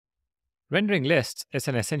Rendering lists is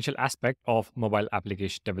an essential aspect of mobile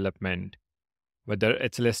application development. Whether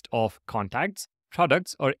it's a list of contacts,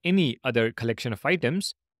 products, or any other collection of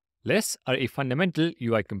items, lists are a fundamental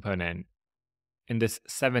UI component. In this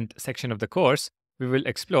 7th section of the course, we will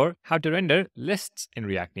explore how to render lists in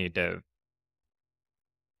React Native.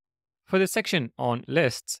 For this section on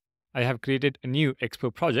lists, I have created a new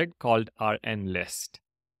Expo project called rnlist.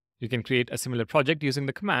 You can create a similar project using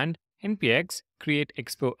the command npx create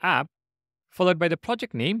expo app followed by the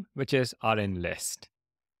project name, which is rnlist.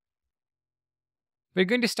 We're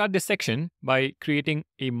going to start this section by creating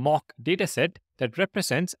a mock dataset that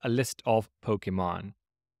represents a list of Pokemon.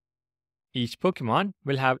 Each Pokemon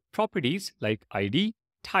will have properties like ID,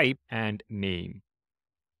 type, and name.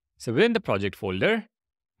 So within the project folder,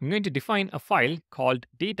 I'm going to define a file called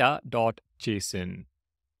data.json.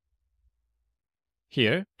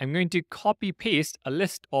 Here, I'm going to copy-paste a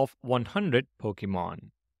list of 100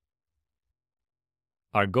 Pokemon.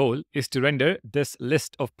 Our goal is to render this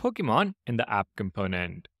list of Pokemon in the app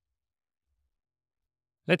component.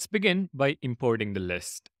 Let's begin by importing the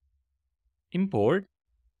list. Import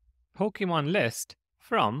Pokemon list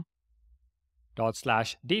from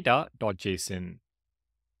 /data.json.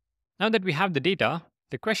 Now that we have the data,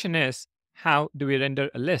 the question is, how do we render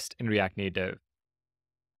a list in React Native?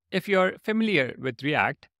 If you're familiar with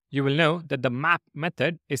React, you will know that the map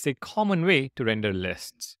method is a common way to render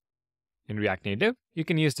lists. In React Native, you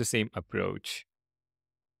can use the same approach.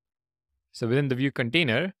 So within the view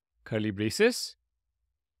container, curly braces,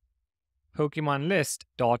 Pokemon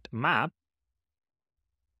list.map,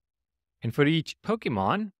 and for each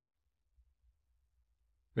Pokemon,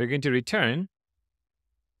 we're going to return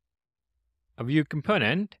a view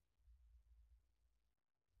component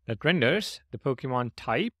that renders the Pokemon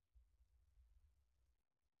type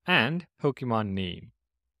and Pokemon name.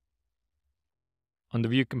 On the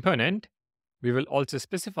view component, we will also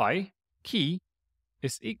specify key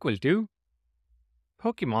is equal to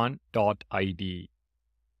Pokemon.id.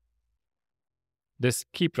 This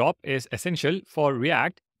key prop is essential for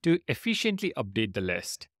React to efficiently update the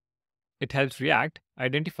list. It helps React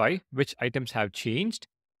identify which items have changed,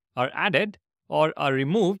 are added, or are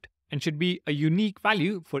removed, and should be a unique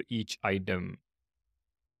value for each item.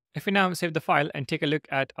 If we now save the file and take a look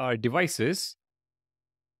at our devices,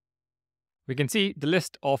 we can see the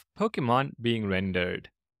list of Pokemon being rendered.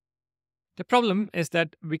 The problem is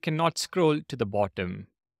that we cannot scroll to the bottom.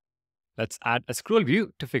 Let's add a scroll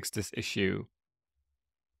view to fix this issue.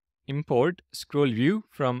 Import scroll view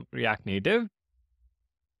from React Native,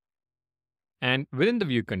 and within the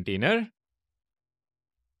view container,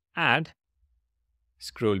 add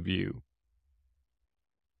scroll view.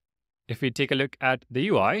 If we take a look at the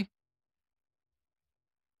UI,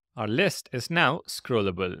 our list is now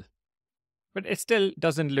scrollable, but it still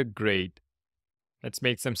doesn't look great. Let's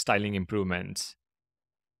make some styling improvements.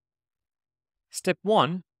 Step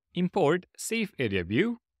 1, import safe area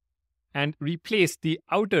view and replace the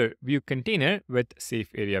outer view container with safe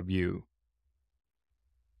area view.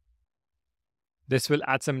 This will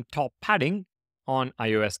add some top padding on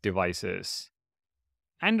iOS devices.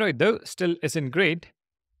 Android, though, still isn't great.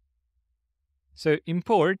 So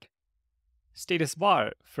import status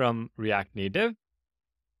bar from React Native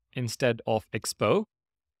instead of Expo,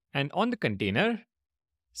 and on the container,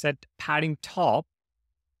 set padding top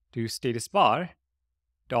to status bar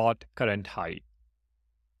dot current height.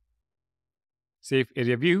 Safe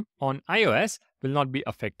area view on iOS will not be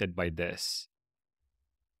affected by this.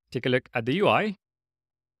 Take a look at the UI,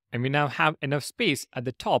 and we now have enough space at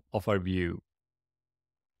the top of our view.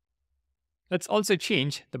 Let's also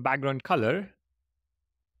change the background color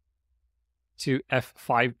to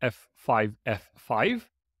F5, F5, F5,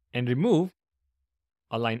 and remove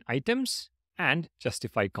align items and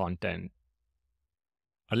justify content.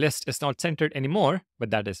 Our list is not centered anymore, but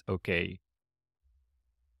that is okay.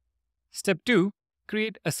 Step 2,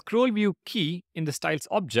 create a scroll view key in the styles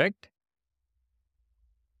object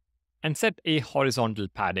and set a horizontal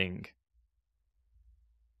padding.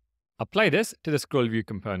 Apply this to the scroll view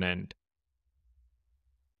component.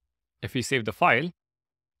 If we save the file,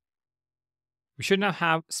 we should now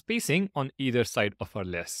have spacing on either side of our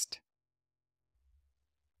list.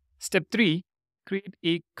 Step 3, create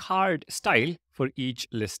a card style for each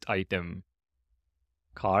list item.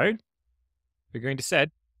 Card, we're going to set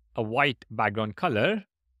a white background color,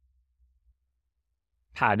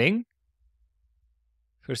 padding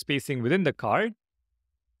for spacing within the card,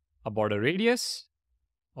 a border radius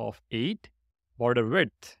of 8, border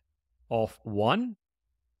width of 1,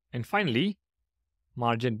 and finally,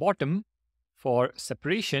 margin bottom for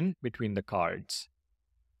separation between the cards.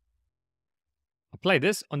 Apply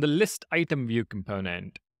this on the list item view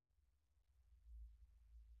component.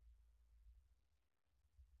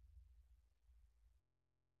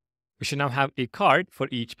 We should now have a card for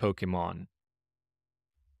each Pokemon.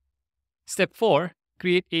 Step 4.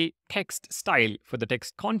 Create a text style for the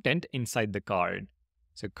text content inside the card.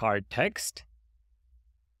 So card text.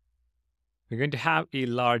 We're going to have a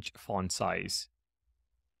large font size.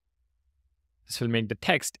 This will make the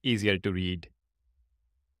text easier to read.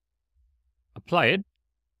 Apply it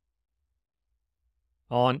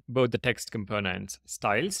on both the text components,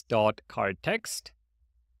 styles.cardText.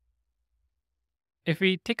 If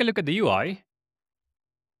we take a look at the UI,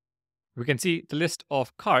 we can see the list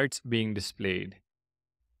of cards being displayed.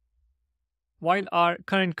 While our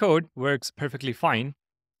current code works perfectly fine,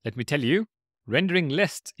 let me tell you, rendering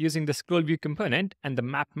lists using the scroll view component and the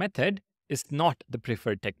map method is not the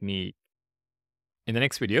preferred technique. In the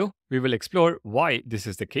next video, we will explore why this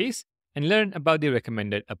is the case and learn about the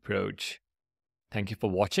recommended approach. Thank you for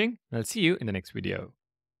watching, and I'll see you in the next video.